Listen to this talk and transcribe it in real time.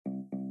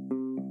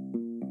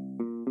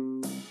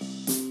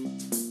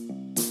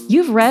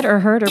You've read or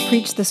heard or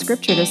preached the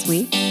scripture this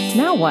week.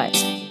 Now what?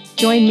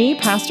 Join me,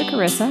 Pastor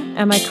Carissa,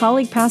 and my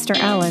colleague, Pastor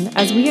Alan,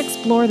 as we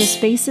explore the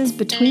spaces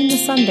between the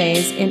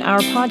Sundays in our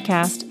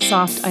podcast,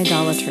 Soft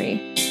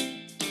Idolatry.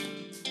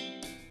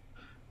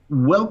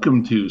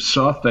 Welcome to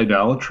Soft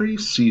Idolatry,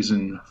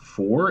 Season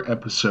 4,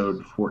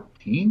 Episode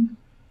 14.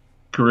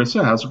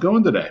 Carissa, how's it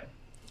going today?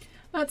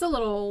 It's a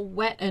little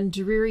wet and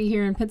dreary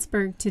here in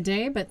Pittsburgh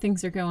today, but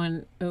things are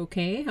going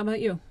okay. How about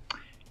you?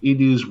 It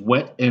is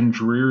wet and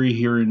dreary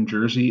here in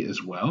Jersey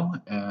as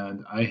well,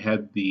 and I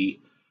had the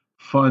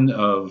fun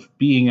of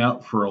being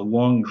out for a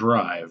long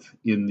drive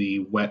in the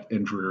wet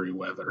and dreary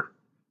weather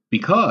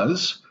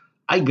because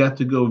I got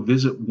to go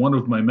visit one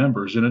of my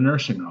members in a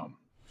nursing home.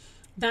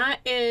 That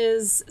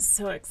is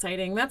so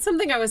exciting. That's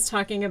something I was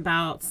talking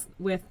about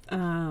with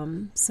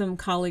some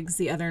colleagues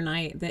the other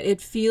night, that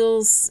it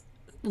feels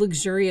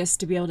luxurious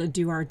to be able to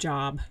do our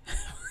job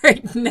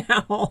right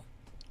now.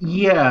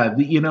 Yeah,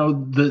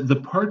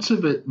 the parts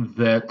of it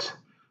that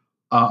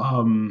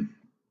the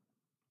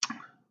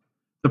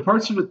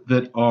parts of it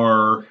that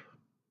are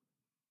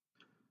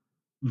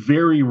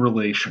very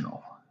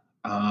relational,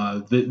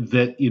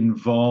 that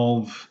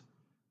involve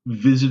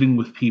visiting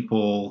with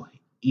people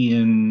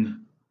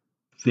in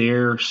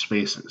their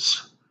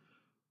spaces,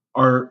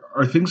 are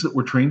things that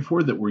we're trained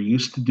for, that we're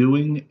used to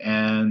doing,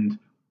 and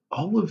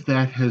all of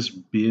that has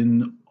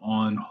been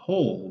on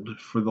hold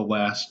for the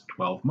last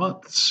 12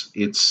 months.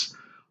 It's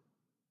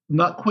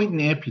not quite an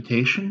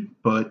amputation,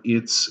 but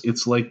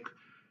it's like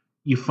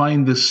you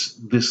find this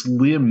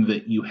limb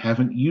that you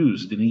haven't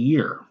used in a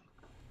year.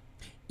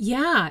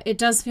 Yeah, it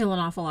does feel an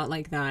awful lot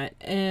like that.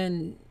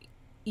 And,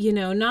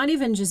 not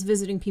even just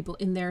visiting people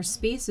in their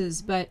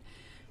spaces, but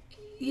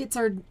it's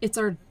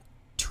our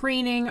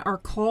training, our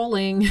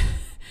calling,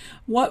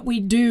 what we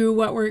do,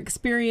 what we're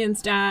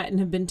experienced at and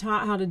have been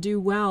taught how to do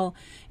well,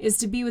 is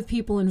to be with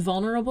people in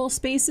vulnerable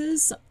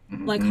spaces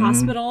like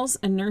hospitals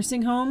and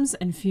nursing homes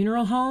and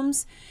funeral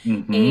homes.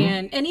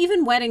 And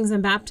even weddings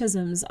and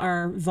baptisms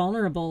are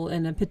vulnerable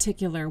in a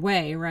particular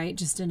way, right?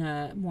 Just in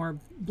a more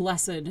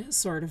blessed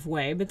sort of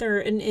way, but they're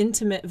an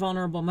intimate,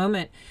 vulnerable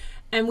moment.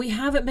 And we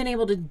haven't been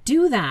able to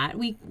do that.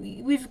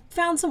 We've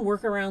found some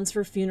workarounds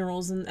for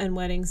funerals and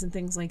weddings and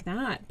things like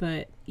that.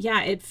 But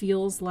yeah, it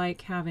feels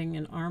like having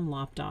an arm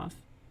lopped off.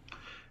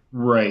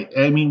 Right.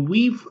 I mean,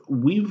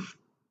 we've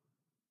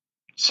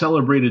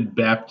celebrated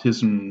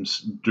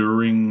baptisms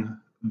during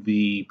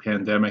the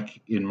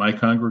pandemic in my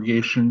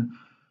congregation.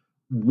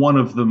 One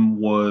of them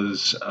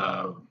was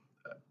a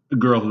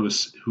girl who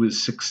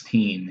was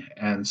 16,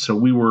 and so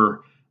we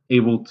were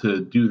able to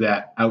do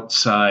that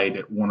outside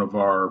at one of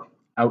our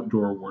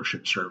outdoor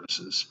worship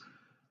services.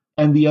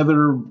 And the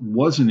other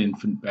was an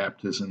infant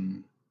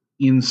baptism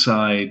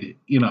inside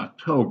in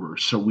October.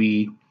 So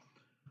we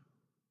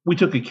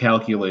took a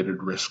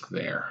calculated risk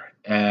there.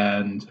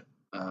 And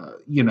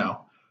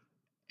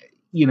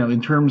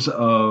in terms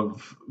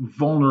of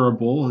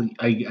vulnerable,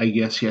 I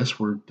guess, yes,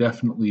 we're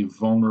definitely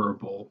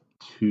vulnerable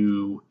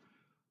to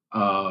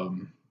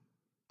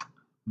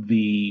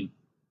the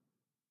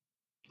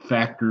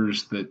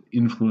factors that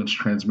influence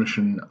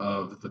transmission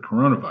of the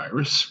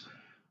coronavirus.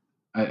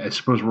 I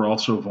suppose we're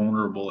also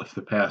vulnerable if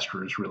the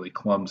pastor is really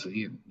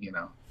clumsy and,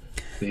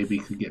 baby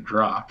could get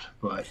dropped.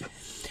 But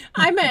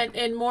I meant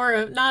in more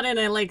of, not in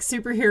a like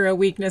superhero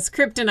weakness,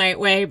 kryptonite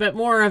way, but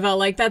more of a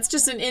like, that's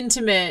just an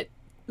intimate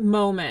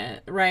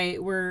moment,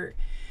 right? We're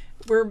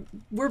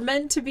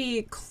meant to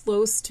be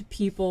close to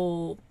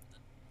people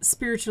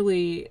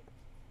spiritually,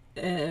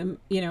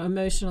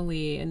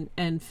 emotionally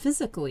and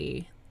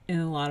physically in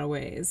a lot of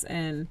ways.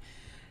 And,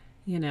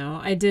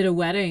 I did a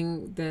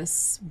wedding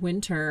this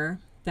winter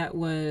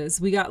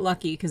we got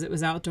lucky because it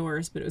was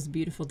outdoors, but it was a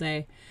beautiful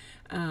day.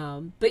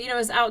 But it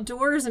was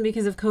outdoors, and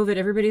because of COVID,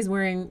 everybody's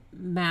wearing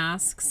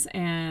masks,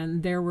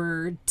 and there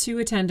were 2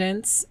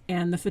 attendants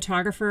and the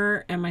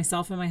photographer and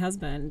myself and my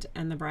husband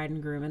and the bride and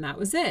groom, and that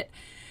was it.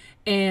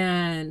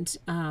 And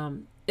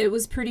it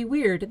was pretty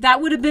weird.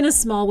 That would have been a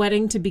small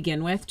wedding to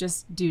begin with,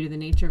 just due to the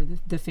nature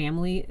of the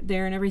family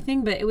there and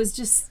everything, but it was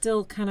just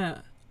still kind of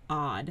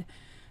odd.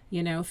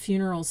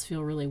 Funerals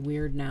feel really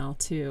weird now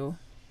too.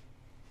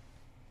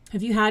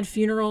 Have you had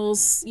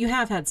funerals? You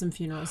have had some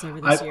funerals over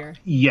this year.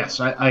 Yes,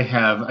 I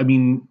have. I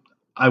mean,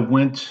 I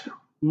went,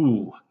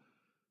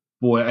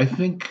 I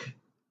think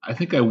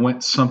I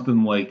went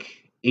something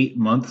like 8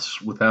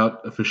 months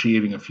without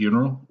officiating a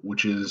funeral,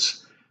 which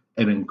is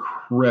an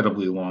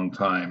incredibly long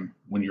time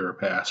when you're a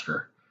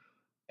pastor.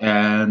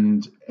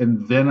 And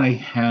then I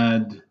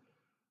had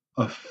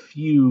a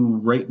few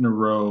right in a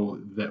row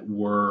that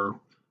were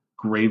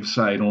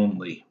graveside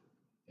only,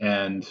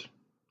 and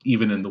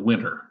even in the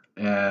winter.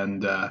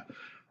 And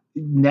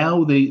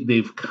now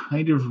they've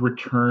kind of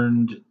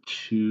returned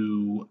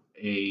to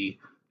a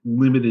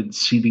limited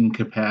seating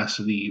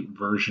capacity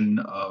version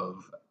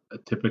of a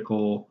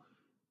typical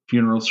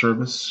funeral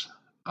service.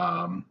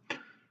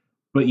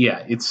 But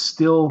yeah, it's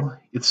still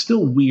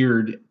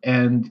weird.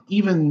 And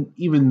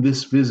even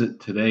this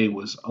visit today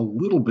was a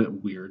little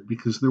bit weird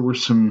because there were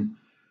some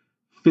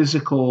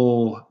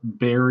physical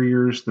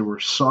barriers. There were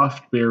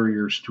soft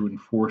barriers to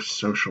enforce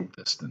social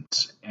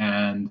distance.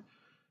 And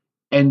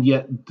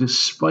yet,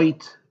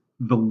 despite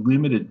the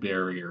limited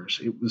barriers,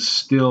 it was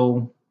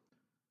still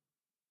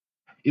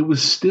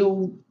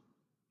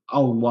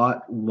a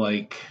lot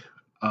like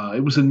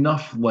it was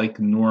enough like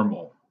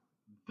normal,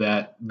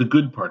 that the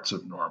good parts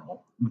of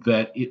normal,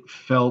 that it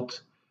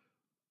felt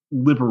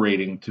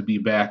liberating to be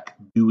back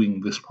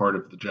doing this part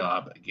of the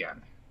job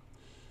again.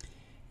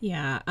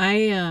 Yeah,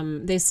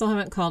 they still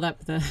haven't called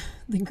up the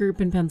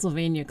group in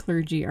Pennsylvania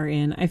clergy are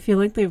in. I feel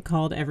like they've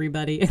called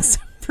everybody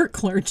except for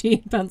clergy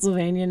in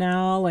Pennsylvania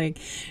now. Like,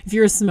 if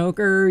you're a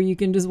smoker, you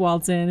can just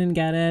waltz in and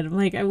get it. I'm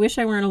like, I wish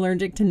I weren't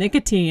allergic to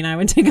nicotine. I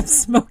would take up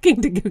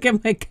smoking to go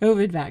get my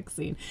COVID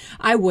vaccine.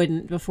 I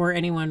wouldn't. Before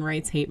anyone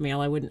writes hate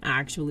mail, I wouldn't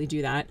actually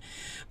do that.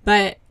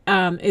 But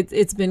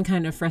it's been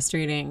kind of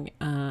frustrating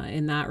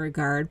in that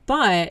regard.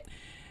 But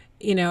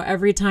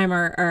every time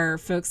our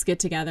folks get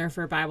together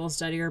for Bible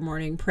study or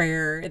morning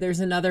prayer, there's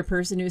another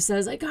person who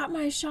says, I got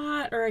my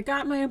shot, or I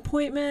got my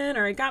appointment,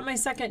 or I got my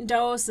second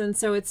dose. And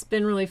so it's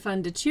been really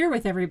fun to cheer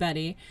with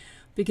everybody,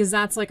 because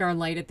that's like our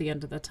light at the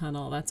end of the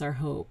tunnel. That's our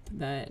hope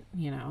that,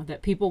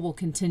 that people will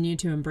continue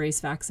to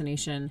embrace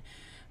vaccination.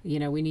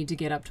 We need to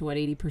get up to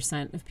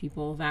 80% of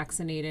people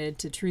vaccinated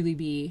to truly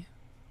be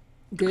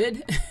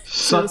good.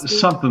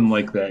 Something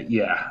like that.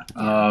 Yeah.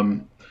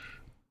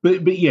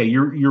 But yeah,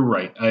 you're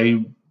right.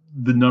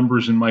 The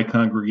numbers in my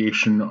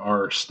congregation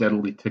are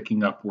steadily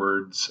ticking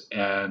upwards,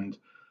 and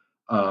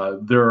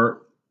there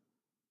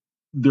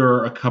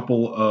are a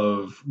couple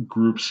of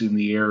groups in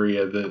the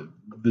area, the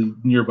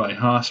nearby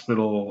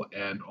hospital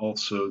and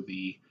also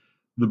the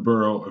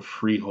borough of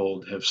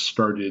Freehold, have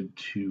started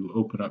to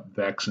open up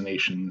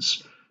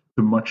vaccinations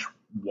to much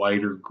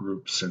wider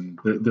groups, and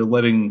they're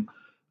letting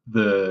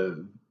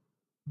the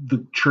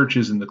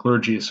churches and the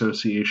clergy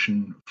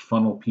association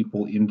funnel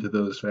people into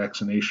those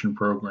vaccination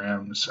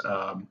programs.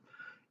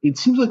 It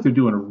seems like they're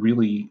doing a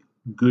really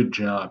good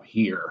job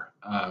here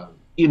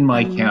in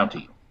my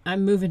county.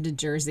 I'm moving to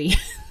Jersey.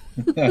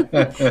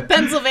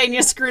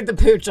 Pennsylvania screwed the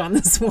pooch on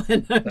this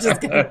one. I'm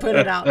just going to put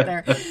it out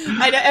there.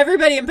 I know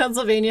everybody in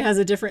Pennsylvania has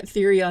a different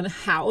theory on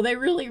how they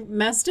really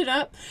messed it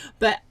up,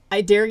 but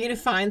I dare you to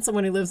find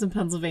someone who lives in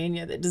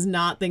Pennsylvania that does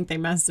not think they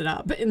messed it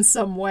up in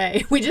some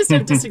way. We just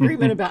have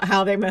disagreement about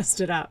how they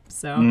messed it up.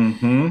 So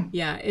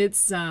yeah,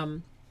 it's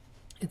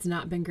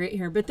not been great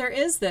here, but there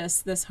is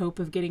this hope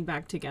of getting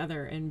back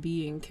together and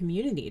being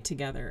community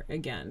together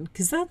again,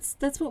 because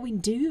that's what we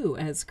do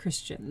as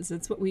Christians.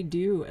 That's what we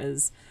do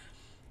as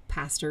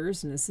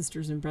pastors and as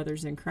sisters and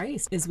brothers in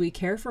Christ, is we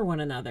care for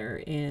one another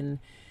in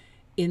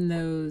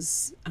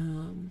those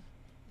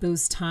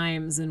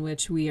times in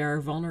which we are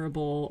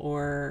vulnerable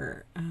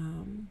or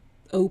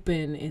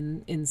open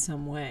in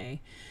some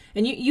way.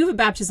 And you have a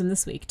baptism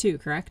this week too,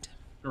 correct?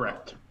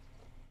 Correct.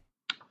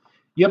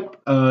 Yep.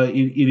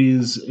 It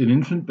is an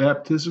infant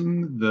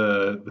baptism.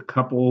 The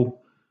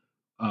couple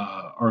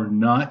are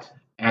not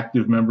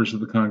active members of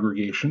the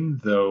congregation,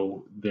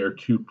 though their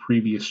two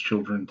previous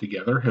children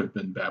together have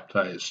been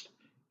baptized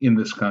in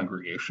this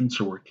congregation.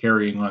 So we're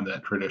carrying on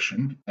that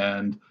tradition.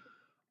 And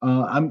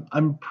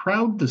I'm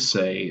proud to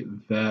say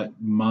that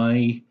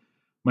my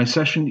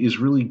session is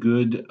really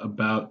good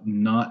about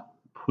not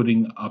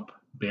putting up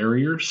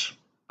barriers,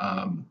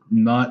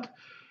 not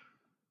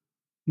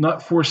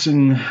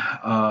forcing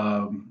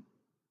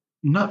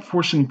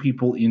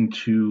people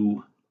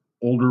into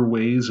older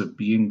ways of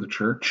being the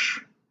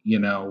church.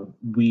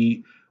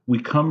 We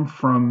come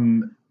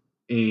from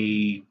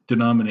a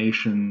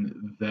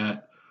denomination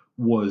that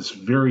was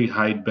very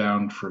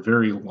hidebound for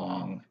very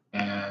long,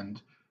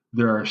 and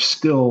there are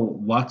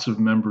still lots of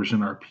members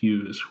in our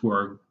pews who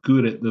are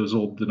good at those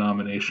old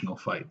denominational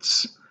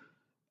fights.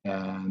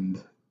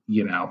 And,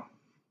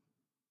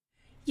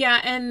 Yeah,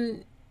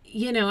 and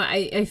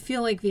I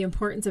feel like the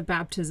importance of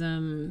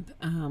baptism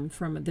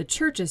from the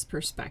church's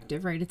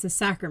perspective, right? It's a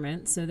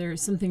sacrament, so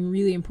there's something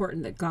really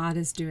important that God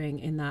is doing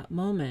in that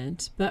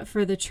moment. But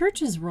for the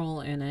church's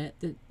role in it,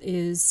 that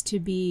is to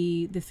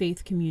be the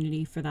faith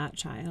community for that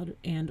child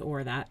and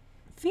or that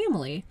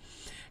family.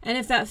 And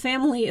if that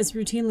family is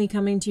routinely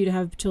coming to you to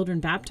have children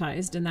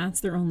baptized, and that's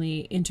their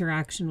only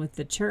interaction with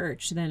the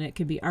church, then it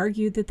could be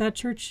argued that that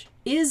church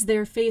is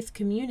their faith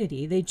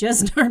community. They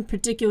just aren't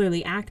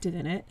particularly active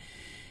in it.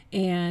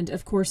 And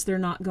of course, they're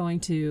not going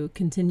to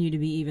continue to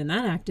be even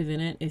that active in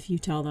it if you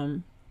tell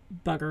them,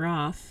 bugger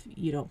off,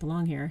 you don't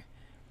belong here.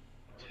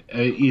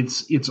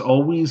 It's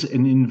always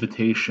an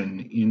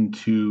invitation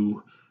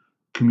into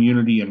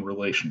community and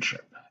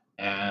relationship.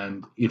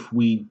 And if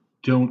we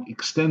don't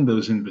extend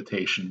those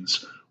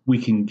invitations,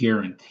 we can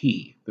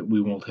guarantee that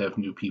we won't have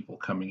new people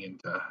coming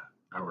into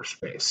our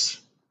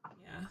space.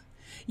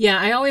 Yeah,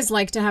 I always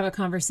like to have a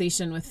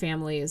conversation with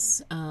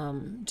families,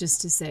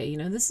 just to say,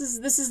 this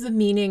is the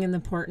meaning and the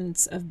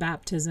importance of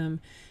baptism.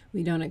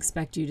 We don't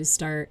expect you to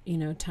start,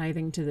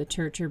 tithing to the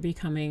church or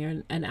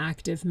becoming an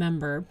active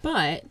member,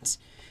 but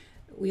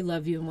we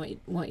love you and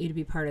want you to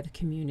be part of the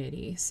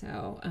community.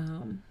 So,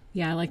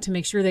 I like to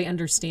make sure they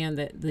understand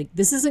that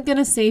this isn't going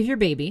to save your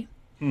baby.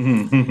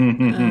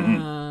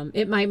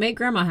 It might make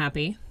grandma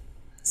happy.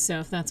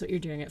 So if that's what you're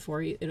doing it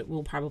for, it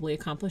will probably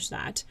accomplish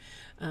that.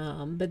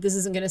 But this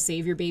isn't going to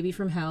save your baby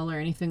from hell or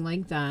anything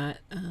like that.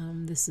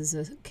 This is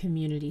a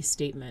community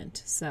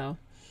statement. So,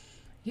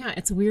 yeah,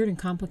 it's weird and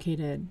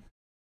complicated.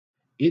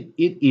 It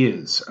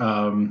is.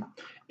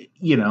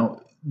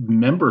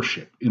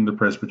 Membership in the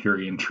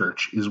Presbyterian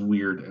Church is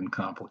weird and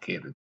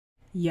complicated.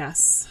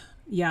 Yes.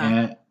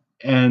 Yeah.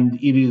 And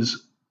it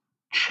is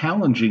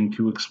challenging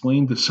to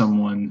explain to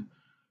someone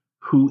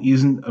who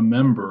isn't a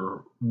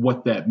member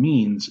what that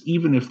means,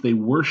 even if they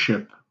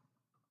worship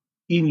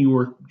in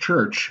your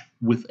church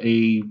with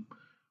a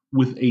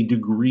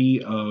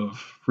degree of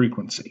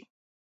frequency.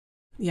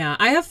 Yeah,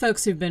 I have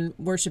folks who've been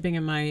worshiping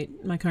in my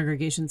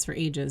congregations for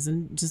ages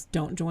and just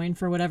don't join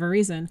for whatever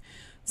reason.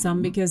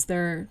 Some because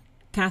they're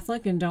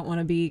Catholic and don't want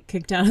to be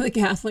kicked out of the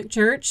Catholic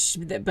Church,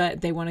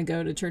 but they want to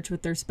go to church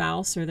with their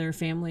spouse or their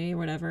family or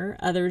whatever.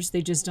 Others,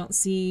 they just don't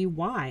see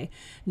why.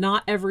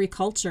 Not every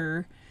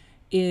culture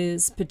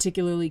is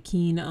particularly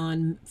keen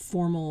on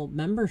formal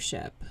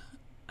membership.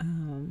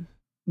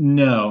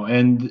 No,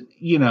 and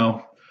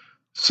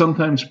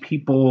sometimes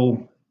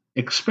people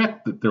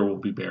expect that there will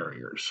be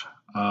barriers.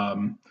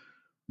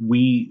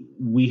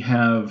 We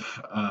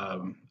have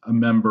a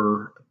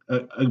member,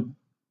 a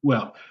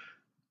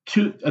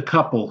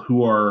couple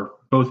who are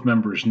both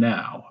members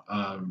now.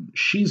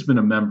 She's been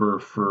a member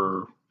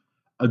for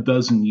a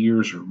dozen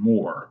years or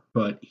more,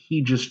 but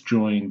he just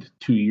joined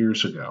 2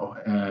 years ago,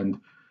 and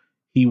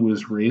he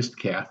was raised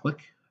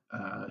Catholic.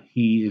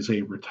 He is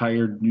a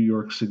retired New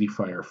York City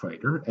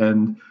firefighter,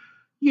 and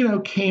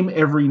came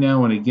every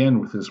now and again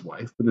with his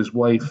wife. But his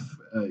wife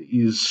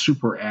is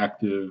super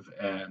active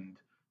and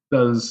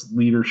does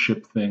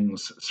leadership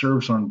things,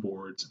 serves on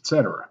boards,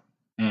 etc.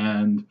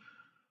 And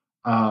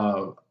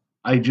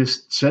I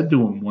just said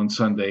to him one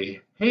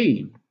Sunday,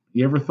 "Hey,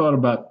 you ever thought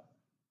about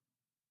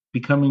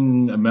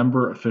becoming a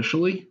member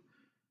officially?"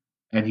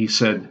 And he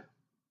said,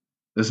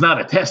 "There's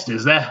not a test,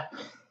 is there?"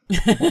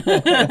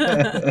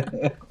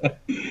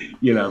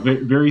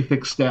 Very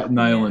thick Staten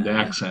Island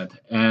accent,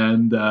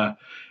 and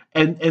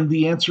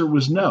the answer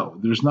was no.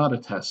 There's not a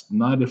test,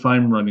 not if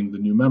I'm running the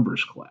new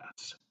members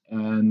class.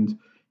 And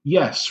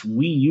yes,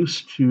 we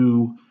used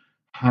to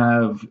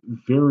have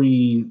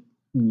very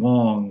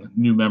long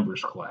new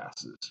members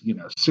classes,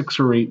 6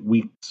 or 8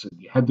 weeks, and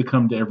you had to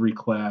come to every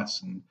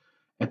class, and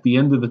at the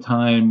end of the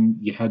time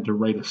you had to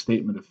write a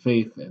statement of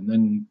faith and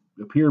then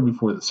appear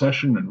before the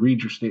session and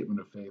read your statement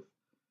of faith.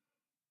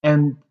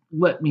 And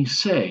let me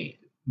say,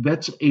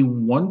 that's a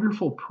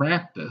wonderful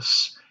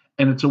practice,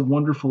 and it's a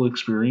wonderful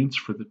experience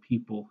for the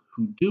people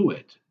who do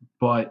it.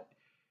 But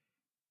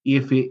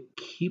if it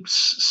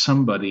keeps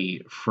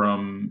somebody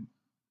from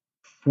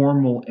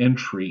formal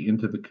entry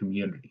into the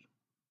community,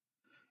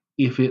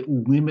 if it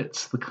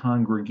limits the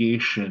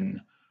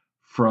congregation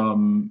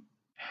from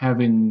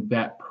having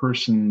that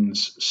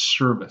person's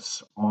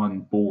service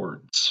on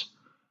boards,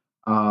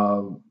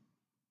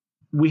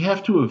 we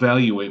have to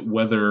evaluate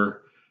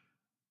whether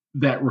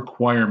that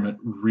requirement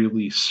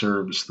really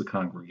serves the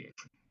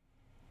congregation.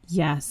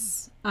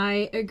 Yes,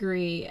 I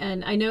agree.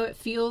 And I know it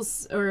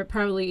feels, or it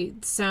probably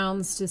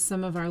sounds to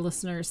some of our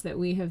listeners, that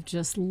we have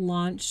just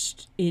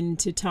launched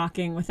into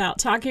talking without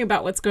talking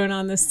about what's going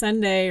on this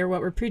Sunday or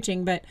what we're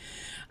preaching. But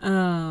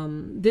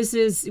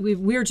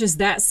we're just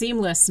that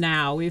seamless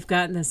now. We've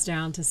gotten this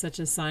down to such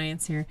a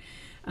science here.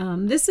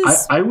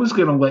 I was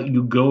going to let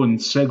you go and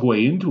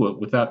segue into it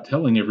without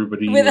telling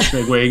everybody you were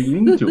segueing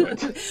into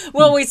it.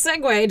 Well, we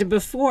segued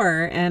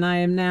before, and I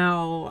am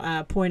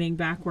now pointing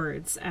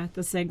backwards at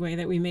the segue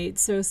that we made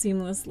so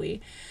seamlessly.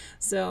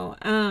 So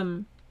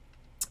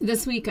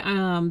this week,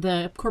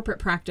 the corporate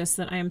practice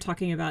that I am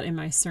talking about in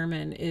my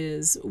sermon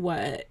is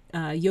what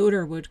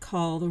Yoder would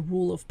call the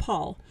rule of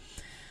Paul.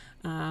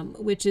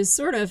 Which is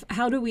sort of,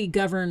 how do we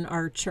govern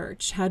our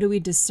church? How do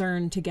we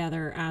discern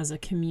together as a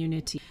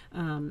community?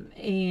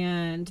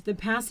 And the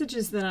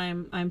passages that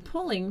I'm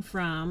pulling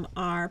from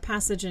are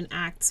passage in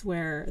Acts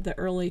where the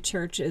early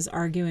church is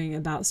arguing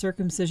about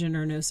circumcision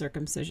or no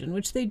circumcision,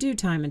 which they do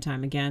time and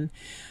time again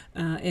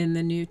in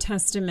the New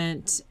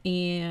Testament.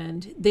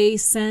 And they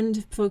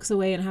send folks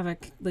away and have a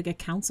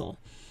council.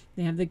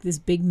 They have this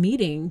big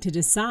meeting to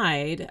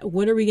decide,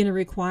 what are we going to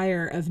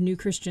require of new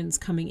Christians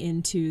coming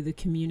into the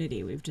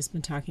community? We've just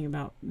been talking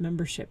about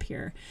membership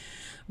here,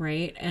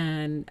 right?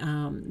 And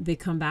they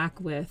come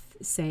back with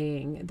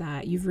saying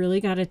that you've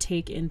really got to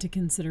take into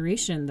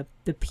consideration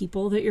the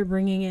people that you're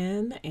bringing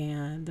in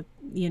and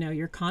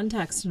your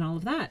context and all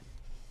of that.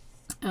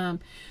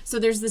 So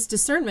there's this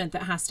discernment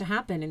that has to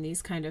happen in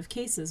these kind of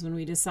cases when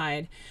we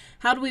decide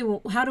how do we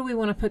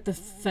want to put the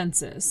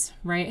fences,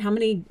 right? How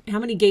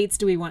many gates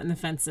do we want in the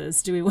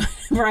fences? Do we want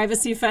a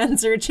privacy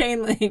fence or a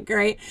chain link,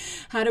 right?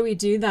 How do we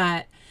do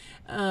that?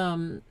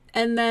 And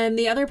then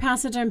the other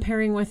passage I'm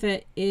pairing with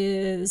it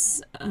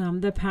is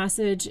the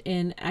passage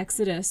in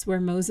Exodus where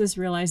Moses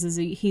realizes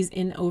he's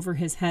in over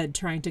his head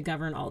trying to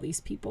govern all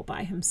these people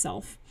by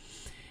himself.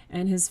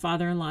 And his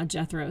father-in-law,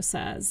 Jethro,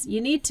 says, you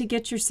need to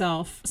get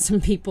yourself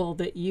some people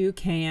that you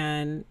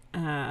can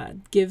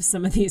give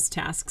some of these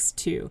tasks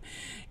to.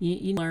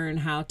 You learn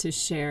how to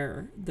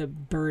share the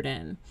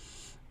burden.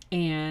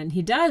 And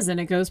he does,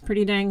 and it goes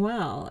pretty dang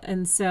well.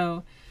 And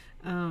so,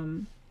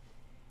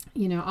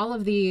 all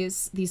of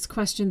these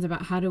questions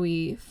about how do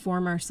we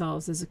form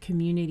ourselves as a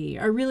community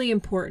are really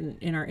important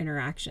in our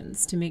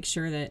interactions to make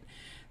sure that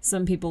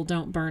some people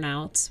don't burn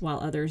out while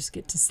others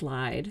get to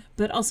slide,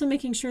 but also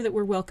making sure that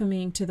we're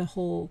welcoming to the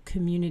whole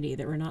community,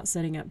 that we're not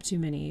setting up too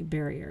many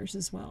barriers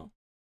as well.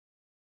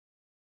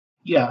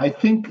 Yeah, I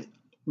think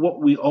what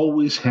we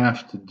always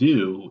have to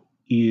do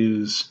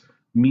is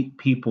meet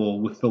people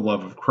with the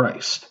love of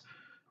Christ.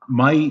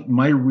 My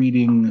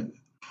reading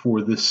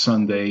for this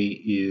Sunday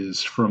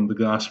is from the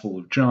Gospel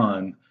of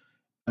John,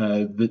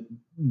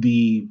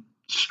 the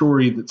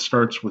story that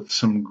starts with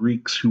some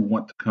Greeks who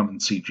want to come and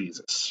see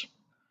Jesus.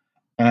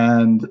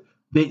 And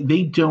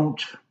they don't.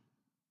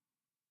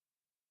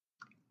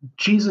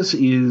 Jesus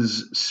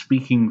is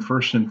speaking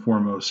first and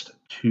foremost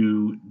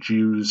to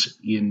Jews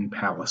in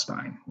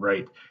Palestine,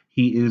 right?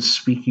 He is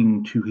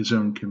speaking to his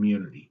own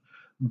community.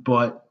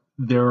 But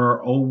there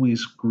are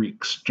always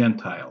Greeks,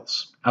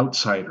 Gentiles,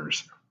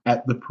 outsiders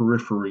at the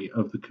periphery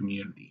of the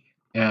community.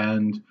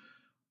 And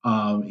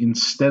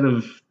instead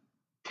of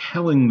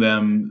telling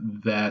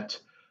them that,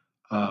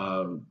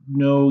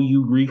 no,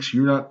 you Greeks,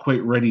 you're not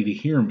quite ready to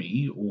hear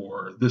me,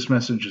 or this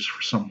message is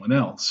for someone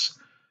else,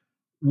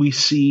 we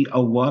see a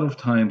lot of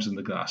times in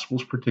the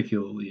Gospels,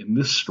 particularly in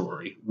this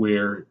story,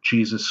 where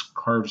Jesus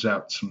carves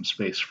out some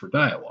space for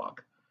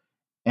dialogue.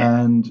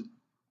 And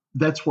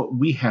that's what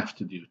we have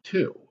to do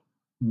too.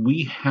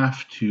 We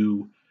have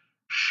to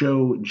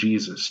show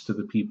Jesus to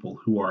the people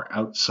who are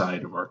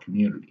outside of our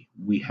community.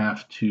 We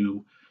have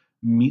to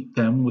meet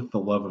them with the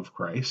love of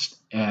Christ,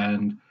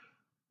 and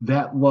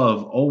that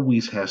love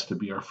always has to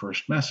be our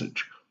first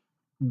message.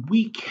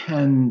 We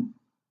can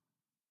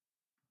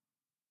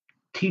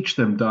teach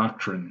them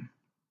doctrine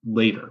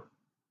later,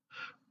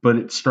 but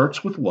it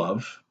starts with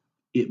love.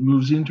 It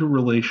moves into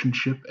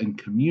relationship and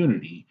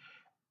community.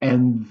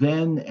 And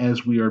then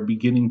as we are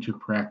beginning to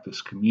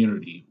practice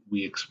community,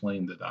 we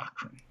explain the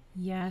doctrine.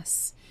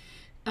 Yes.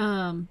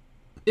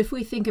 If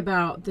we think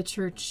about the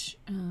church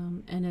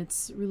and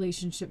its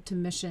relationship to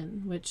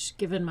mission, which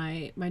given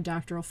my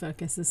doctoral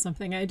focus is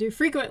something I do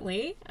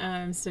frequently,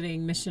 I'm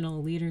studying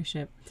missional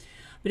leadership.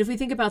 But if we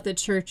think about the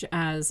church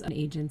as an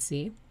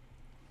agency,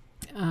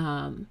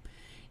 and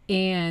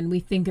we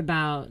think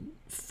about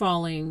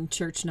falling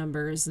church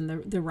numbers and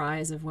the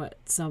rise of what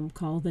some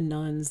call the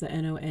nones, the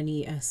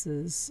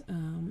NONESs,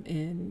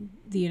 in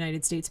the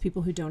United States,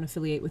 people who don't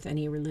affiliate with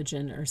any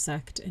religion or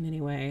sect in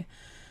any way.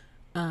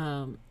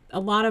 A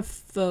lot of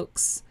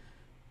folks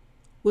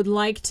would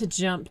like to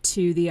jump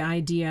to the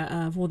idea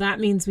of, well,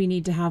 that means we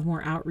need to have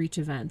more outreach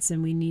events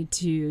and we need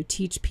to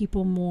teach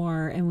people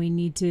more and we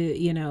need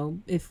to,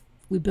 if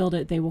we build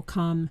it, they will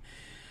come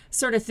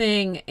sort of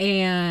thing.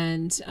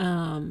 And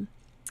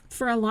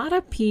for a lot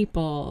of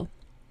people,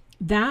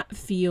 that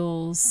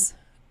feels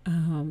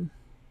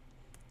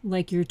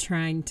like you're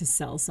trying to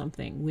sell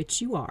something,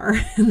 which you are.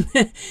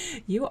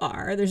 You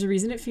are. There's a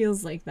reason it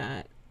feels like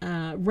that.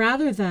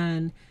 Rather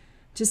than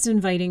just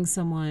inviting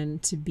someone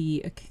to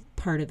be a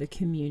part of the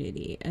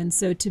community. And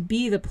so to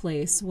be the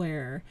place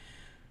where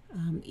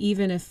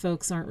even if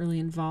folks aren't really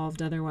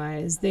involved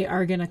otherwise, they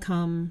are going to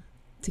come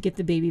to get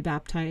the baby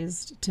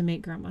baptized to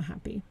make grandma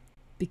happy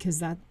because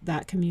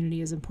that community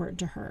is important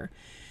to her.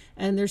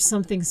 And there's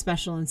something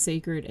special and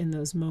sacred in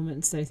those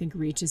moments that I think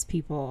reaches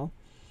people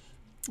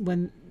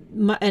and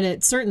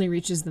it certainly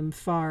reaches them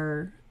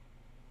far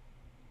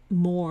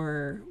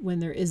more when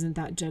there isn't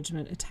that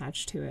judgment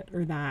attached to it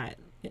or that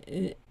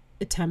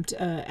attempt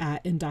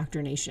at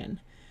indoctrination.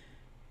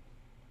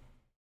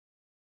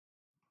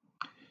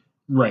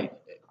 Right.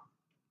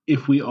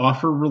 If we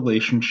offer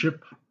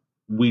relationship,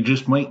 we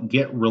just might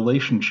get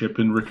relationship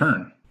in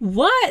return.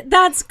 What?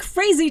 That's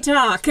crazy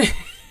talk.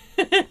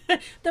 The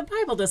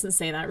Bible doesn't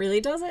say that, really,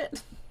 does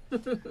it?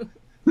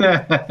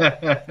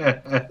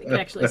 It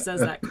actually says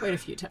that quite a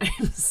few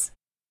times.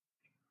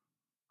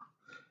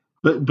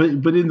 But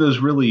in those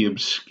really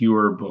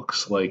obscure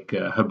books like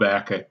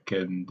Habakkuk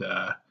and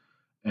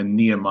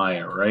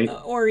Nehemiah, right?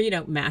 Or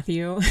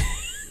Matthew,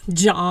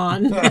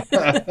 John,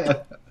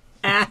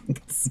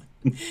 Acts.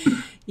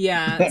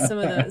 Yeah, some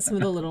of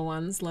the little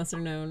ones, lesser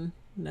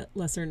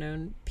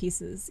known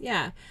pieces.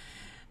 Yeah.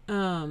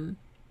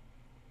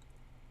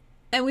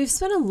 And we've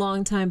spent a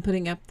long time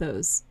putting up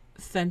those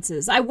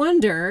fences. I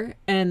wonder,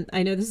 and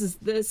I know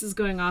this is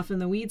going off in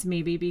the weeds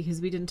maybe because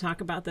we didn't talk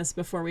about this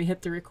before we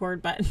hit the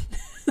record button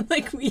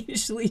like we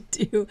usually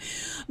do.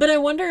 But I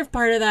wonder if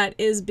part of that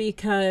is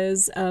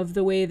because of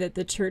the way that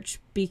the church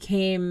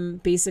became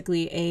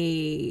basically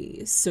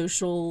a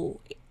social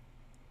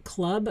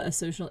club, a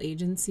social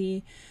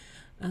agency,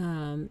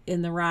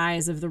 in the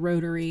rise of the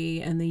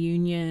Rotary and the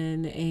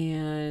Union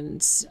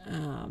and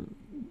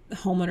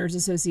homeowners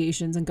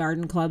associations and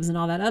garden clubs and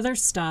all that other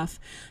stuff.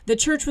 The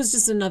church was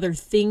just another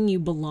thing you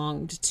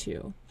belonged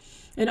to.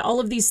 And all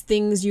of these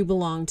things you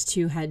belonged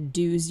to had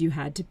dues you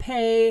had to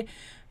pay,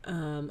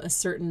 a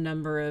certain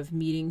number of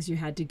meetings you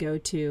had to go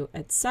to,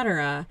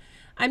 etc.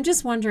 I'm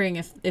just wondering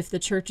if the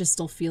church is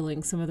still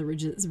feeling some of the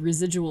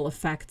residual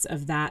effects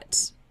of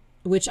that,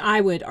 which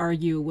I would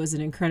argue was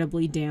an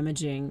incredibly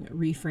damaging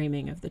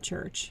reframing of the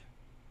church.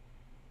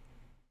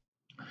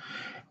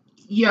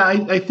 Yeah,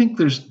 I think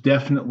there's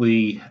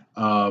definitely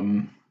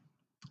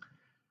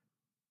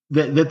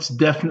that's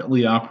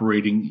definitely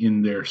operating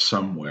in there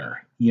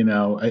somewhere.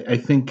 I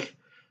think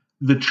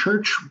the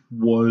church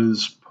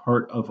was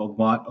part of a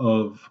lot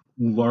of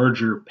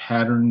larger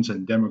patterns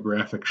and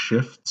demographic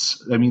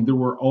shifts. I mean, there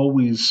were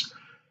always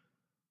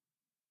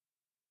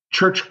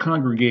church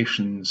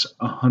congregations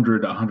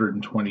 100,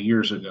 120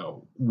 years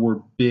ago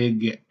were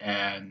big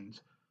and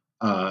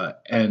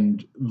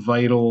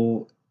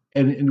vital,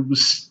 and it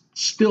was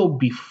still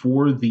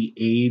before the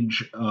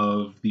age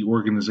of the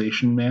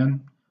organization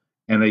man.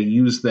 And I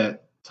use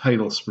that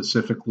title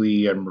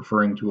specifically. I'm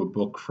referring to a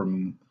book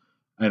from,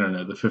 I don't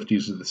know, the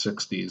 50s or the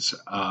 60s.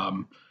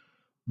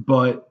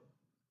 But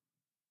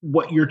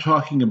what you're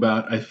talking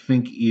about, I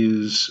think,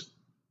 is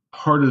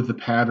part of the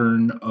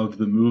pattern of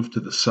the move to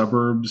the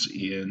suburbs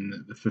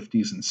in the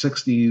 50s and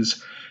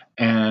 60s,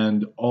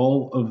 and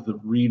all of the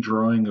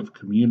redrawing of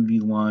community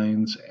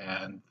lines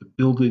and the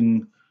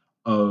building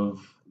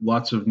of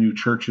lots of new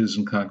churches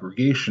and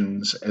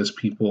congregations as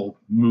people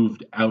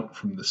moved out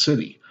from the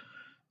city.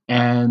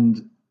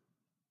 And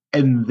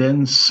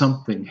then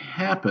something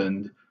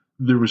happened.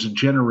 There was a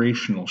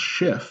generational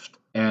shift,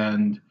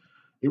 and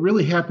it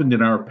really happened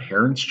in our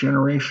parents'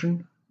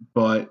 generation,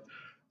 but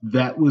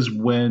that was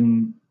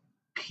when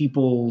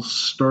people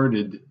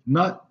started,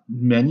 not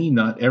many,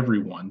 not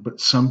everyone, but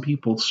some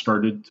people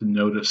started to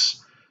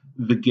notice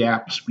the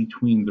gaps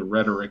between the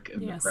rhetoric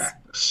and the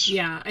practice.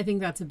 Yeah, I think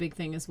that's a big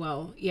thing as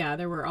well. Yeah,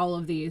 there were all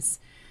of these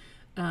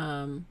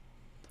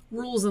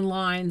rules and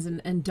lines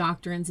and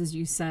doctrines, as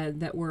you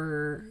said, that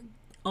were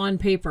on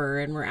paper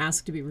and were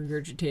asked to be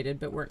regurgitated,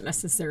 but weren't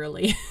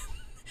necessarily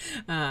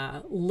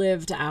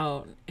lived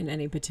out in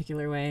any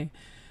particular way.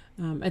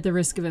 At the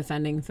risk of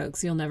offending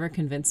folks, you'll never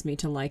convince me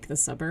to like the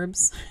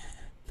suburbs.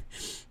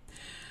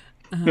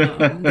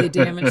 They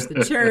damaged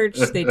the church.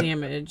 They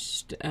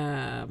damaged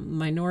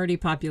minority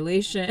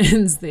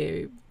populations.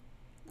 They,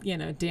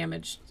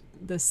 damaged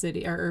the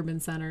city, our urban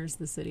centers,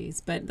 the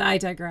cities. But I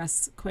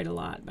digress quite a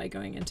lot by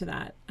going into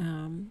that.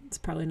 It's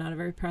probably not a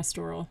very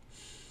pastoral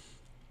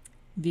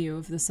view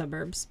of the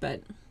suburbs,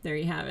 but there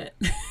you have it.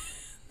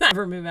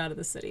 Never move out of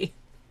the city.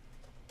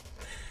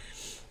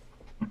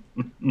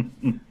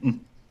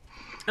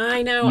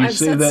 I know. I've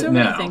said so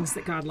many things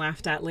that God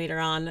laughed at later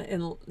on,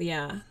 and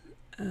yeah.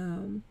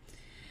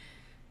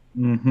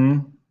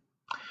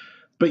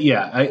 But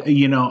yeah,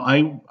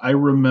 I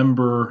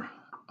remember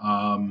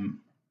a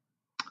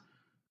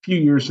few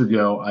years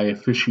ago I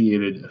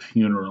officiated a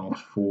funeral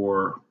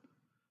for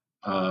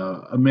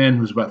a man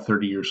who was about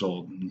 30 years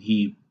old, and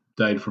he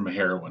died from a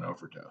heroin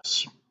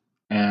overdose.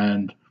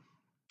 And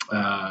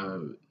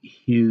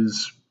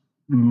his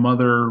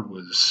mother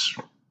was,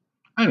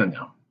 I don't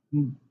know,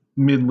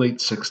 mid-late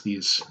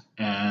 60s,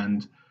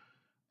 and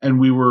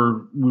we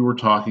were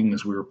talking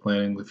as we were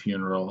planning the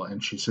funeral,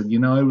 and she said,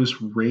 I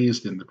was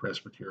raised in the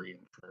Presbyterian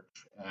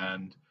Church,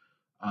 and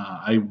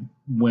I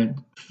went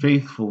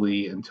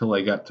faithfully until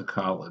I got to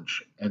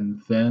college,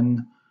 and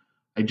then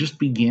I just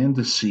began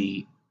to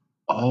see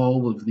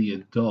all of the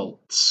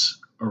adults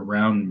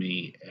around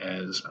me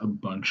as a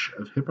bunch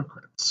of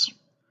hypocrites.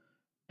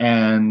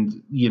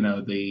 And,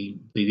 they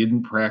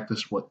didn't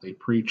practice what they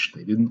preached.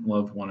 They didn't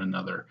love one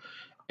another.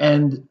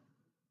 And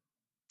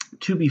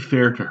to be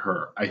fair to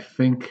her, I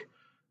think,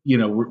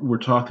 we're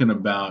talking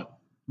about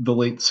the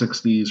late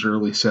 60s,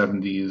 early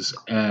 70s,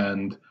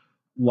 and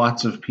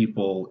lots of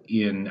people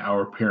in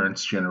our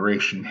parents'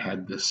 generation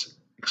had this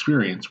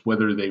experience,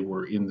 whether they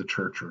were in the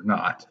church or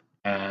not.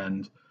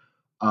 And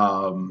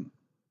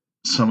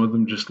some of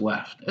them just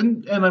left.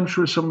 And I'm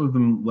sure some of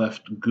them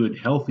left good,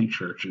 healthy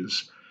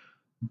churches,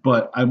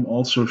 but I'm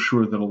also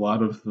sure that a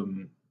lot of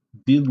them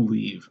did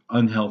leave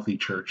unhealthy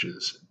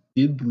churches,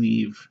 did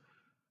leave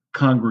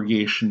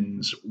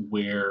congregations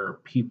where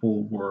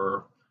people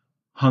were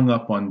hung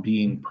up on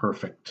being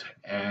perfect,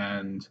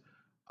 and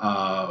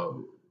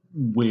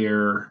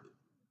where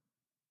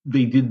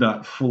they did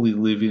not fully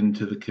live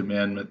into the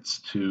commandments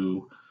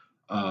to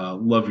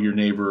love your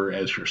neighbor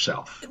as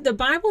yourself. The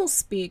Bible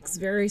speaks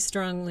very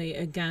strongly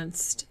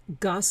against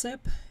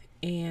gossip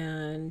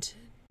and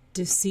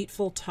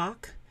deceitful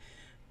talk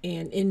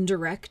and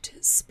indirect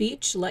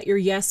speech. Let your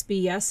yes be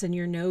yes and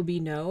your no be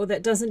no.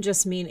 That doesn't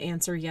just mean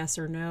answer yes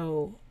or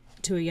no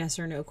to a yes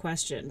or no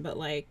question, but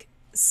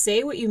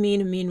say what you mean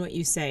and mean what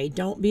you say.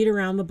 Don't beat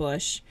around the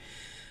bush.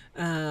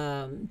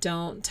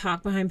 Don't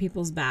talk behind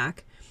people's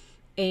back.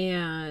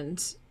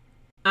 And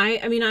I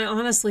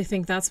honestly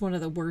think that's one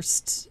of the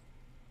worst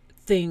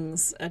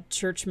things a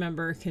church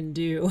member can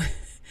do.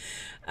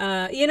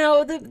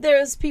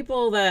 There's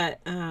people that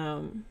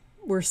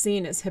were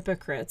seen as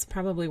hypocrites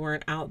probably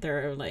weren't out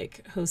there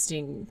like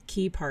hosting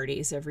key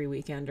parties every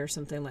weekend or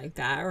something like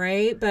that,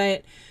 right?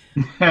 But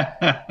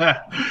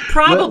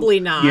probably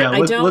not.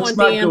 I don't let's want the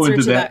not go answer into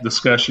to that that.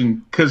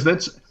 discussion, because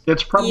that's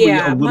probably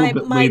a Yeah, little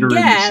bit my later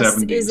in the guess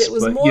is 70s. it was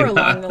But more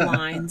along the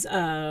lines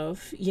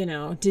of,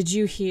 did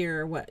you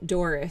hear what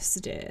Doris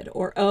did?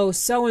 Or, oh,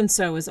 so and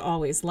so is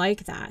always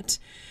like that.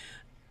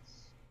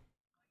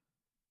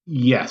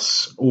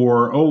 yes,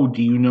 or oh,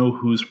 do you know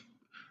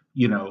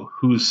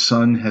whose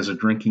son has a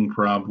drinking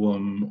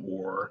problem,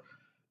 or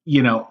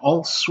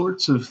all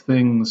sorts of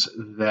things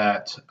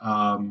that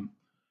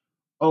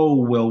oh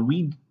well,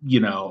 we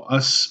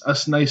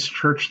us nice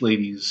church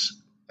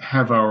ladies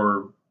have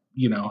our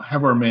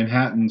have our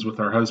Manhattans with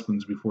our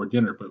husbands before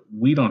dinner, but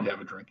we don't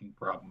have a drinking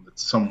problem.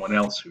 It's someone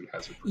else who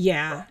has a drinking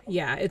Yeah, problem.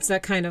 yeah. It's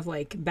that kind of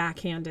like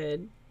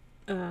backhanded,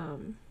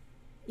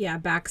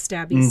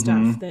 backstabby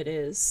stuff Mm-hmm. that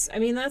is, I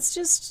mean, that's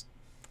just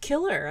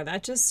killer.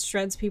 That just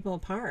shreds people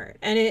apart.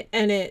 And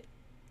it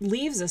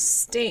leaves a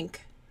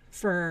stink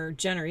for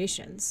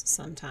generations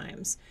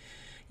sometimes.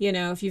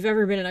 If you've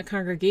ever been in a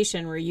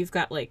congregation where you've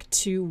got like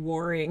two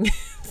warring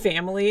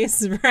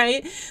families,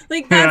 right?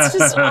 Like that's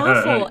just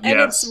awful. And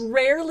it's Yes.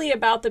 rarely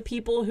about the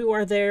people who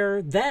are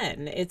there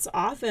then. It's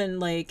often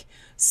like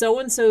so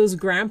and so's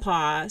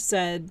grandpa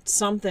said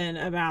something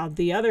about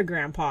the other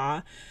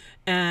grandpa,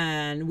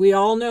 and we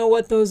all know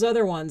what those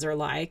other ones are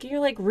like. And you're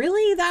like,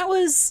 really? That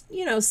was,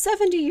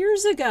 70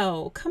 years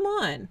ago. Come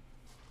on.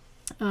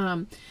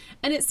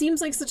 And it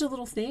seems like such a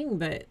little thing,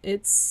 but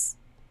it's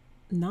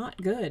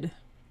not good.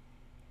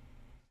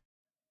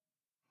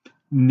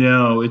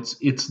 No, it's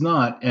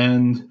not.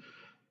 And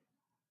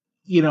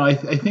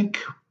I think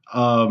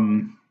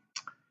um,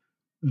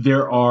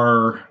 there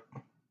are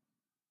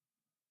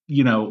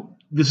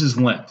this is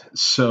Lent,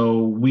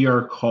 so we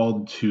are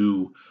called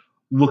to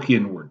look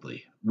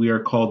inwardly. We are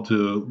called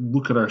to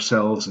look at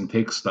ourselves and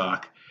take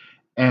stock.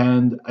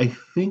 And I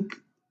think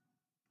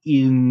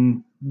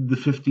in the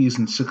 50s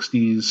and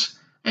 60s,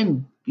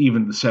 and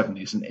even the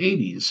 70s and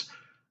 80s,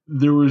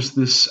 there was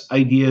this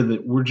idea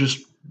that we're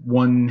just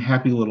one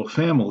happy little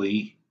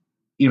family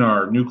in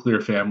our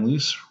nuclear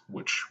families,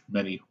 which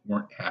many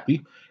weren't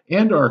happy,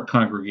 and our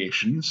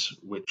congregations,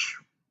 which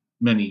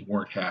many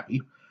weren't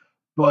happy.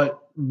 But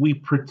we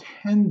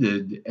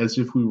pretended as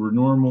if we were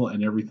normal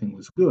and everything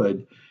was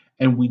good.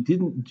 And we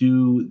didn't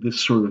do this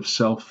sort of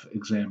self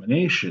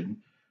examination.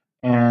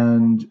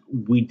 And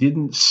we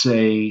didn't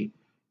say,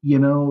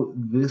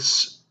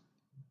 this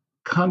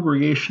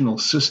congregational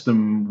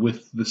system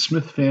with the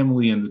Smith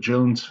family and the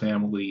Jones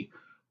family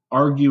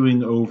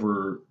arguing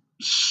over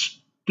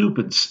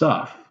stupid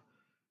stuff,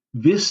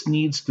 this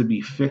needs to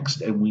be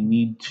fixed, and we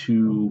need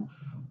to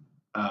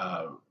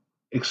uh,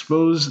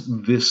 expose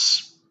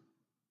this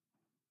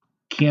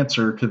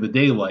cancer to the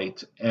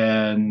daylight,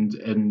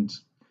 and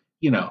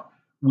you know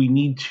we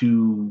need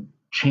to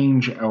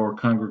change our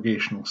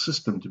congregational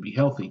system to be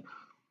healthy.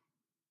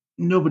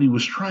 Nobody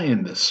was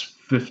trying this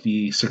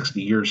 50,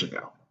 60 years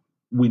ago.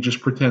 We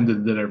just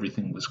pretended that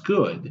everything was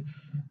good,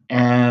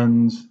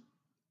 and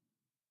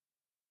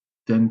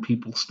then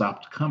people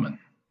stopped coming.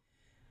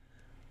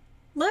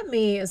 Let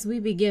me, as we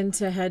begin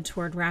to head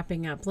toward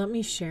wrapping up, let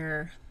me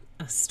share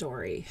a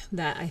story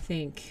that I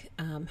think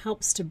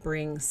helps to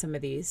bring some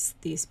of these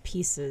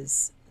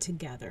pieces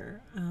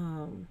together.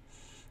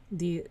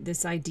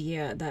 This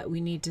idea that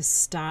we need to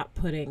stop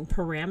putting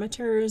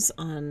parameters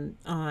on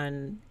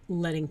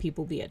letting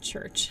people be at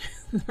church,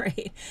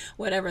 right?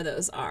 Whatever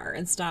those are,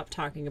 and stop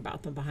talking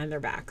about them behind their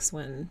backs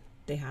when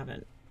they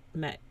haven't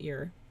met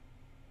your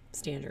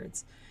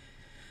standards.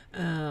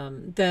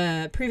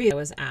 The previous I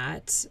was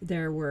at,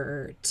 there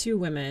were two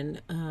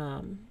women,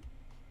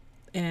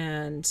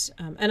 and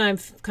I'm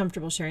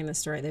comfortable sharing this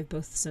story. They've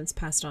both since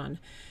passed on,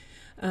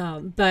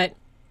 but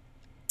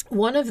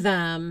one of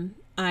them,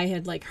 I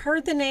had like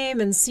heard the name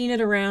and seen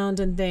it around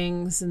and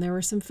things, and there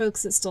were some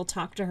folks that still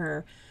talked to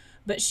her,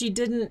 but she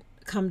didn't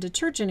come to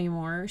church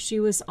anymore. She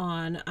was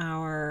on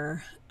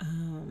our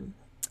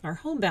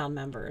homebound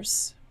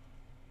members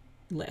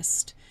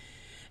list.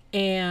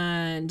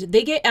 And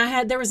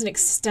there was an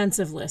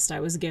extensive list I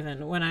was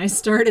given when I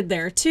started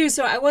there too.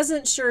 So I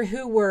wasn't sure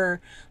who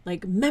were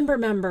like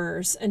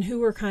members and who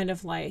were kind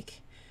of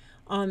like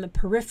on the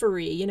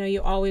periphery.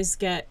 You always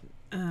get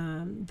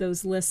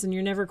those lists and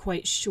you're never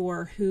quite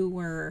sure who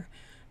were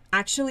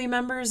actually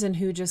members and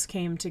who just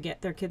came to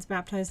get their kids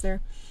baptized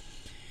there.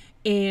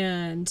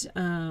 And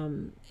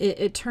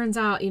it turns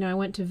out, I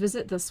went to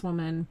visit this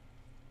woman,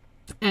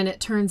 and it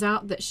turns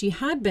out that she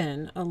had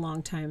been a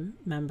longtime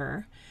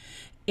member.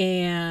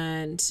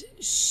 And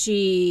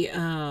she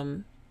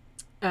had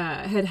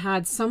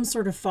some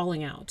sort of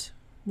falling out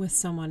with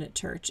someone at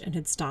church and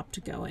had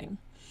stopped going.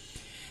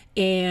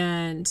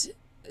 And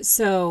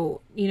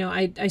so,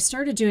 I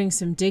started doing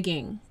some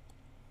digging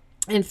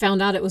and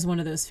found out it was one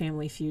of those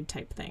Family Feud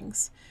type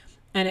things.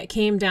 And it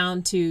came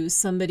down to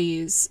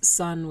somebody's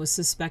son was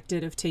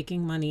suspected of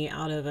taking money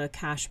out of a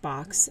cash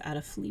box at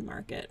a flea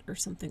market or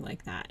something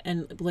like that.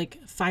 And like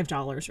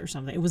 $5 or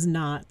something. It was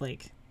not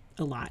like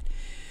a lot.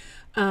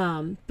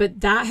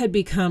 But that had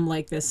become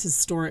like this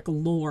historic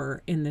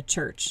lore in the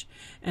church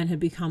and had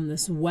become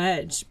this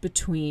wedge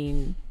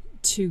between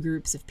two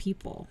groups of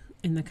people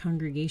in the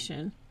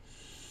congregation.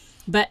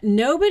 But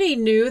nobody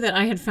knew that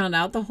I had found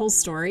out the whole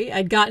story.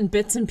 I'd gotten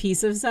bits and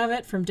pieces of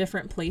it from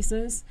different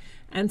places.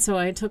 And so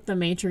I took the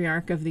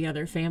matriarch of the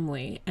other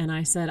family and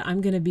I said,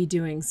 I'm going to be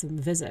doing some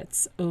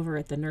visits over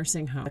at the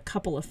nursing home, a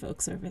couple of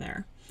folks over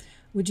there.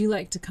 Would you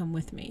like to come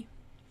with me?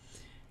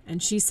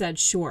 And she said,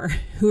 sure.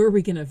 Who are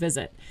we going to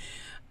visit?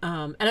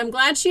 And I'm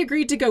glad she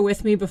agreed to go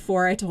with me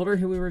before I told her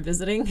who we were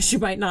visiting. She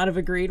might not have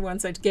agreed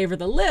once I gave her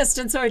the list.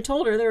 And so I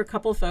told her there were a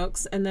couple of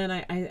folks. And then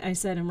I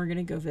said, and we're going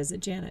to go visit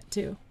Janet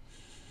too.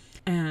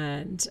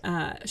 And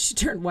she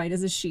turned white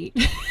as a sheet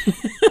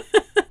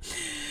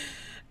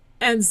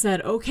and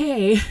said,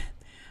 okay.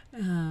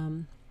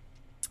 And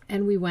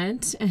we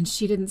went and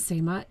she didn't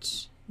say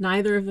much.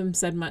 Neither of them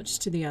said much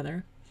to the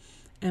other.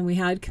 And we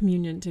had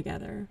communion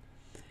together.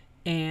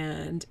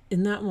 And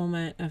in that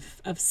moment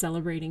of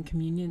celebrating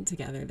communion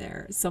together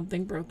there,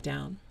 something broke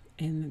down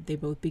and they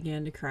both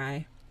began to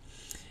cry.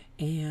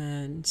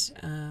 And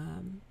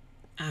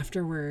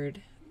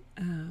afterward,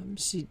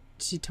 she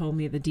told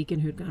me, the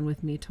deacon who'd gone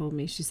with me told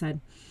me, she said,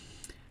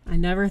 I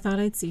never thought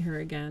I'd see her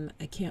again.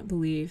 I can't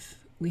believe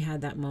we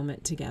had that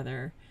moment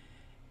together.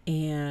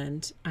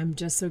 And I'm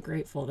just so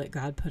grateful that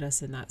God put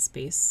us in that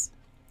space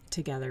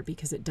together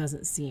because it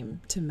doesn't seem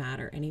to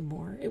matter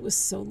anymore. It was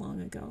so long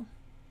ago.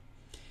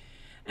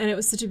 And it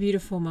was such a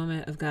beautiful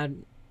moment of God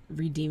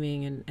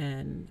redeeming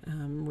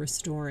and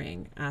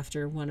restoring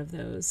after one of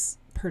those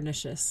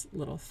pernicious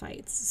little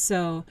fights.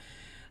 So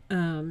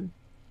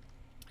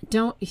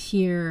don't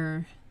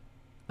hear,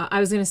 I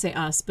was going to say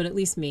us, but at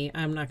least me.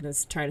 I'm not going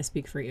to try to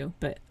speak for you,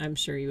 but I'm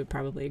sure you would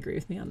probably agree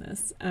with me on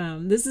this.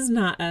 This is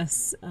not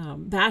us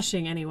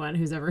bashing anyone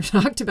who's ever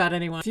talked about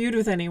anyone, feud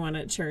with anyone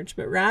at church,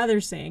 but rather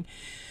saying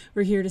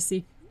we're here to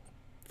seek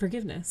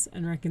forgiveness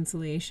and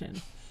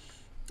reconciliation.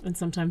 And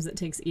sometimes it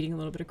takes eating a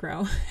little bit of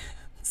crow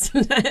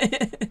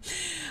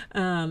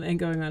and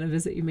going on a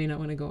visit you may not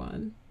want to go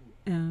on.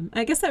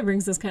 I guess that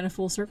brings us kind of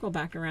full circle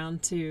back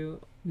around to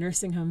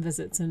nursing home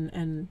visits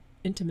and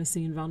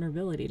intimacy and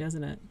vulnerability,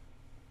 doesn't it?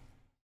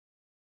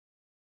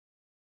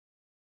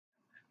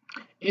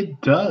 It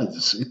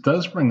does. It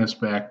does bring us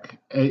back.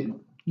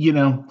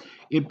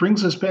 It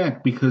brings us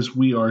back because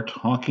we are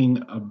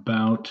talking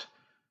about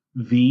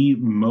the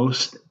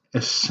most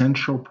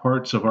essential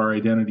parts of our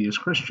identity as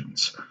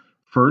Christians.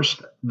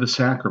 First, the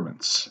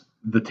sacraments,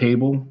 the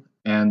table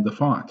and the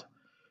font.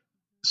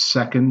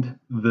 Second,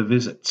 the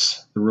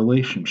visits, the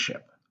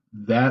relationship.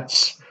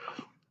 That's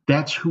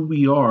who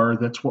we are.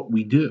 That's what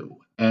we do.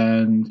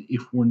 And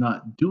if we're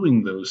not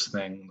doing those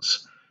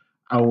things,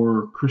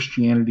 our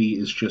Christianity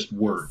is just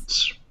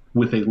words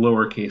with a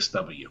lowercase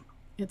w.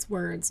 It's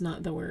words,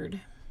 not the word.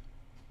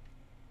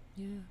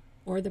 Yeah.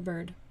 Or the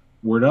bird.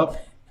 Word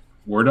up.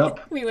 Word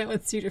up. We went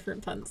with two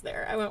different puns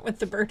there. I went with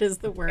the bird is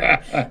the word.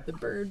 The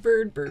bird.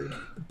 The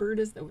bird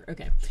is the word.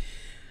 Okay.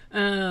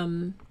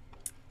 And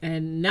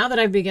now that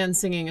I've begun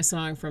singing a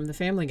song from The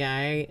Family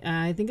Guy,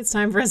 I think it's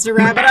time for us to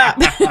wrap it up.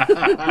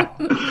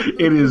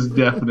 It is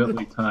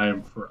definitely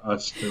time for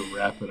us to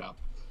wrap it up.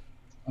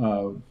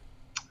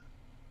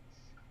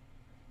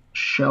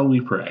 Shall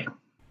we pray?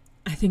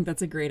 I think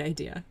that's a great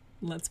idea.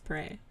 Let's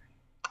pray.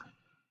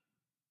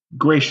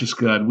 Gracious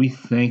God, we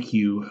thank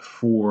you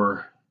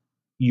for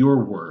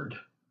your word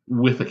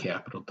with a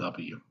capital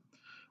W.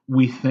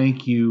 We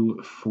thank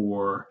you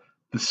for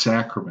the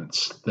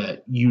sacraments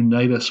that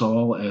unite us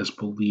all as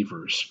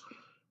believers.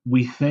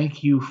 We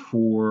thank you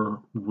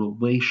for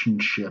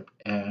relationship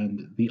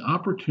and the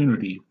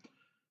opportunity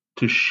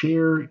to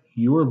share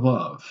your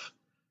love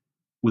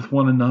with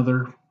one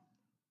another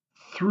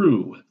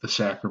through the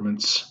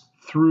sacraments,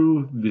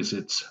 through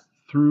visits,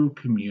 through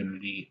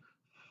community,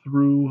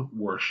 through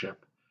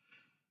worship.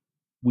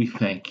 We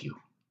thank you.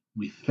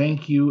 We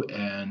thank you,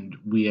 and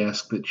we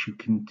ask that you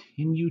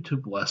continue to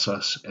bless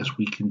us as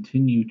we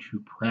continue to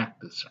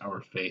practice our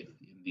faith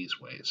in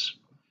these ways.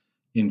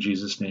 In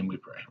Jesus' name we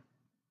pray.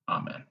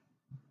 Amen.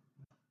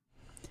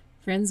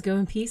 Friends, go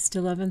in peace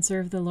to love and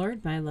serve the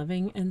Lord by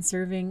loving and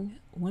serving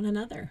one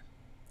another.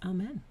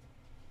 Amen.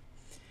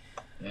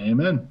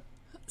 Amen.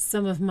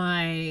 Some of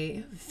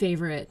my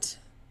favorite,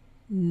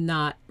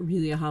 not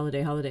really a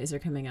holidays are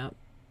coming up.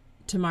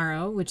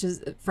 Tomorrow, which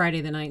is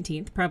Friday the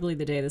 19th, probably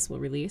the day this will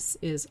release,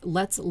 is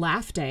Let's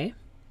Laugh Day.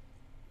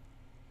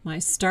 My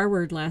star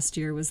word last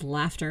year was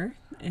laughter,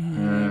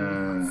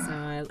 and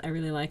so I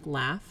really like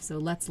laugh. So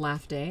Let's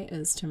Laugh Day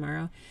is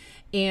tomorrow.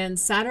 And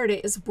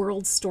Saturday is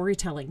World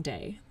Storytelling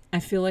Day. I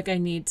feel like I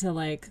need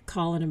to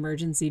call an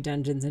emergency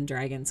Dungeons and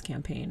Dragons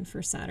campaign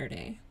for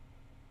Saturday.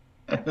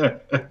 I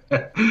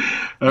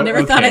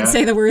never thought I'd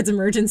say the words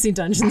emergency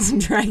Dungeons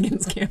and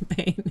Dragons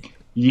campaign.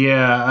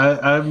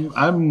 Yeah,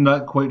 I'm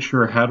not quite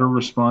sure how to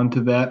respond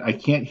to that. I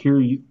can't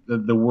hear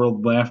the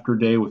World Laughter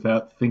Day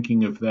without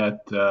thinking of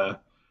that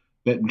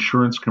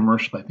insurance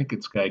commercial. I think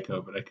it's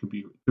Geico, but it could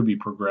be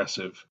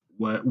Progressive,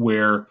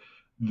 where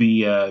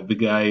the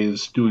guy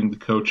is doing the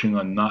coaching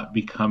on not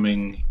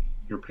becoming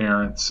your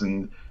parents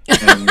and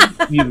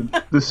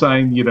the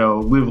sign,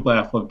 live,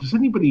 laugh, love. Does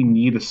anybody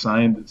need a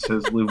sign that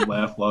says live,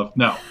 laugh, love?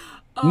 No.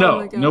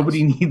 No,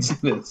 nobody needs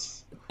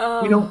this.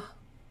 We don't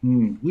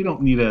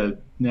need a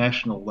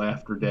National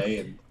Laughter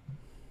Day,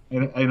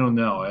 and I don't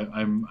know.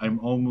 I'm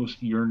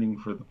almost yearning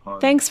for the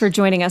pun. Thanks for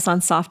joining us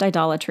on Soft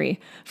Idolatry.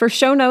 For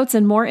show notes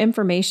and more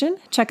information,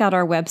 check out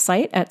our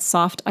website at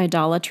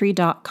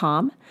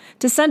softidolatry.com.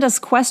 To send us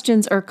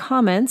questions or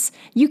comments,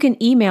 you can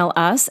email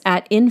us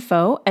at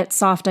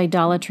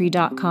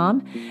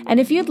info@softidolatry.com.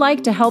 And if you'd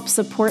like to help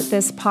support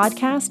this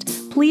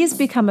podcast, please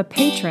become a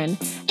patron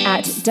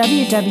at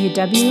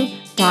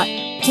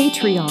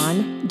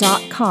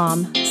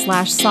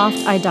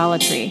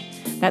www.patreon.com/softidolatry.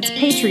 That's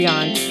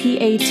Patreon,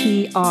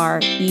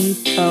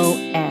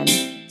 Patreon.